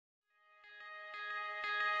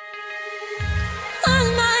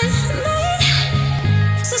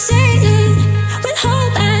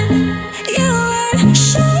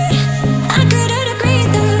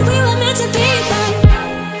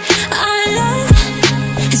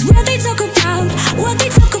talk about, what they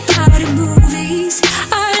talk about in movies.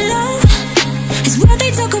 Our love is what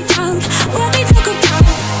they talk about, what they talk about.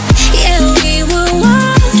 Yeah, we were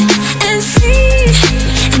wild and free,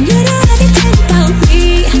 and you know everything about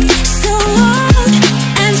me. So wild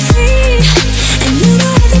and free, and you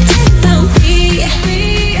know everything about me.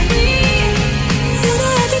 You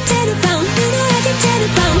know everything about, you know everything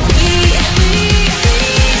about me.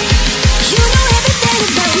 You know everything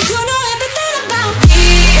about, you know everything about me.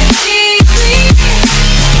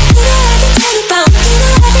 You know everything about, you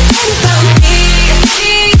know everything about me. You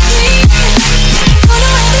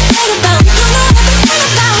know everything about, you know everything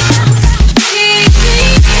about me.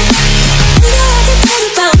 You know everything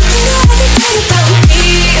about, you know everything about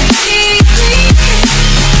me.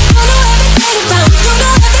 You know everything about, you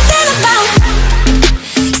know everything about.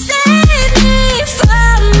 Save me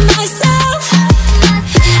from myself.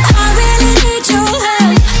 I really need your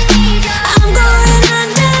help. I'm going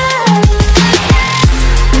under.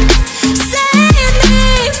 Save me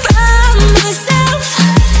from myself.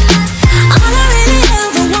 All I really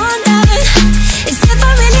ever wonder is if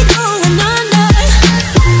I'm really going under.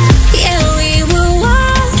 Yeah, we were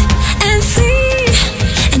wild and free,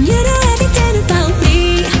 and you know everything about me.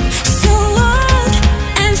 So wild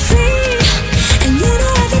and free, and you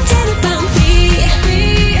know everything about me.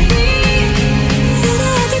 You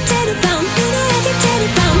know everything about, you know everything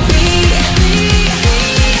about me.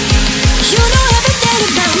 You know everything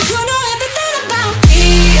about, you know everything about me.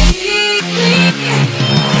 You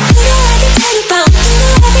know everything about, you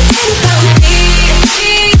know everything about me. You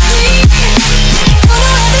know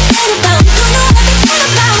everything about, you know everything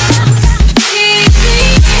about me.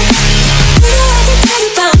 You know everything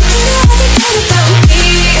about, you know everything about me.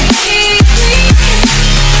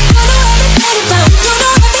 You know everything about, you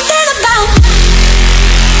know everything about.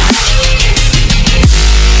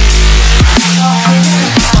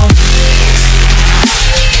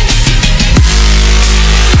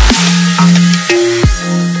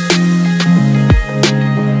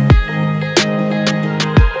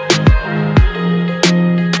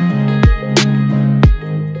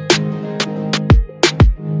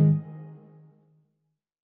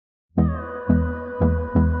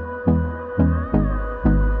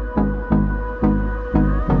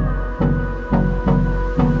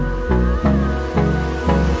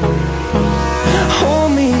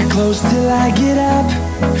 Hold me close till I get up.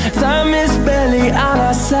 Time is barely on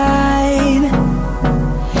our side.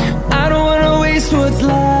 I don't wanna waste what's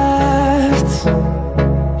left.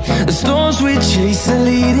 The storms we chase are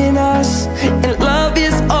leading us, and love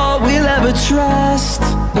is all we'll ever trust.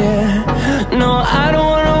 Yeah, no, I don't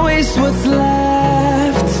wanna waste what's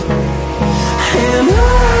left. And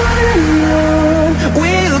on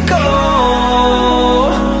we'll go,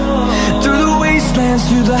 through the wastelands,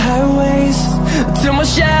 through the highways, till my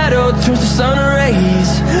shadow turns to sun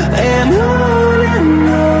rays. And on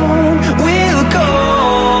we'll go,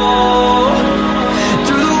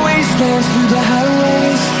 through the wastelands, through the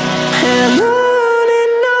highways, and on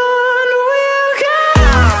we'll go.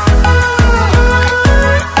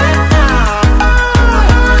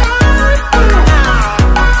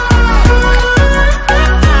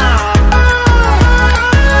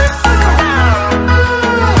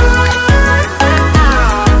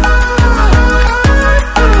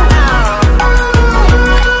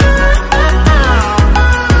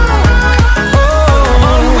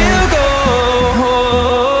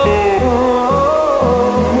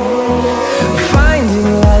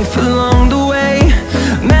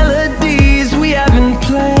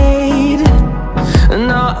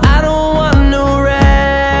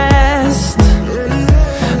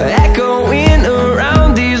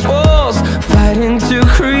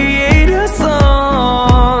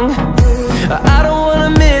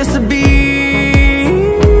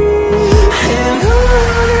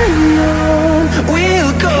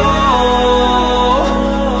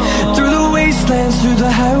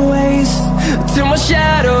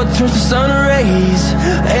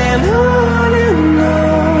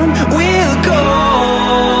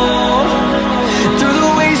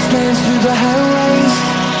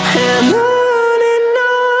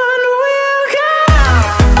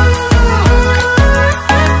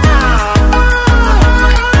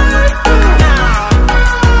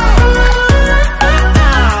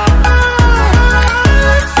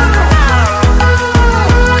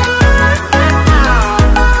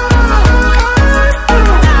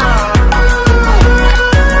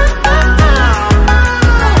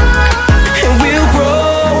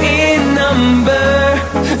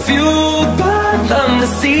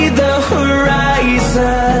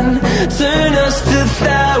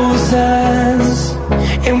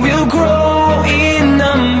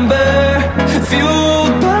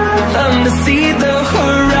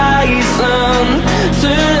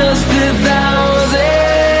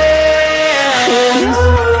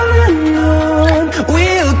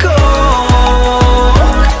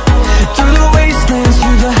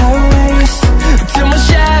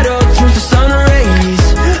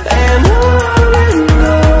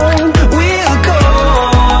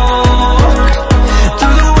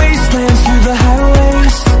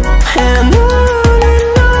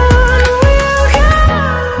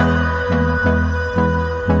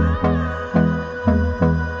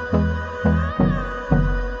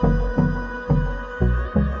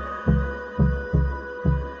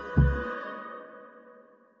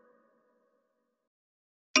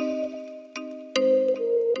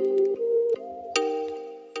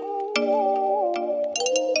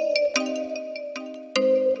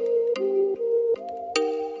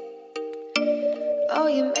 Oh,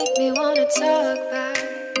 you make me wanna talk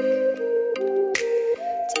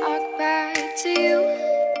back to you.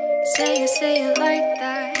 Say it like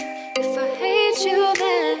that. If I hate you,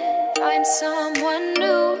 then find someone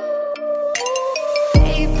new.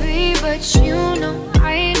 Baby, but you know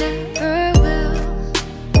I never will.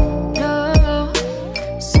 No,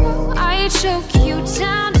 so I choke you.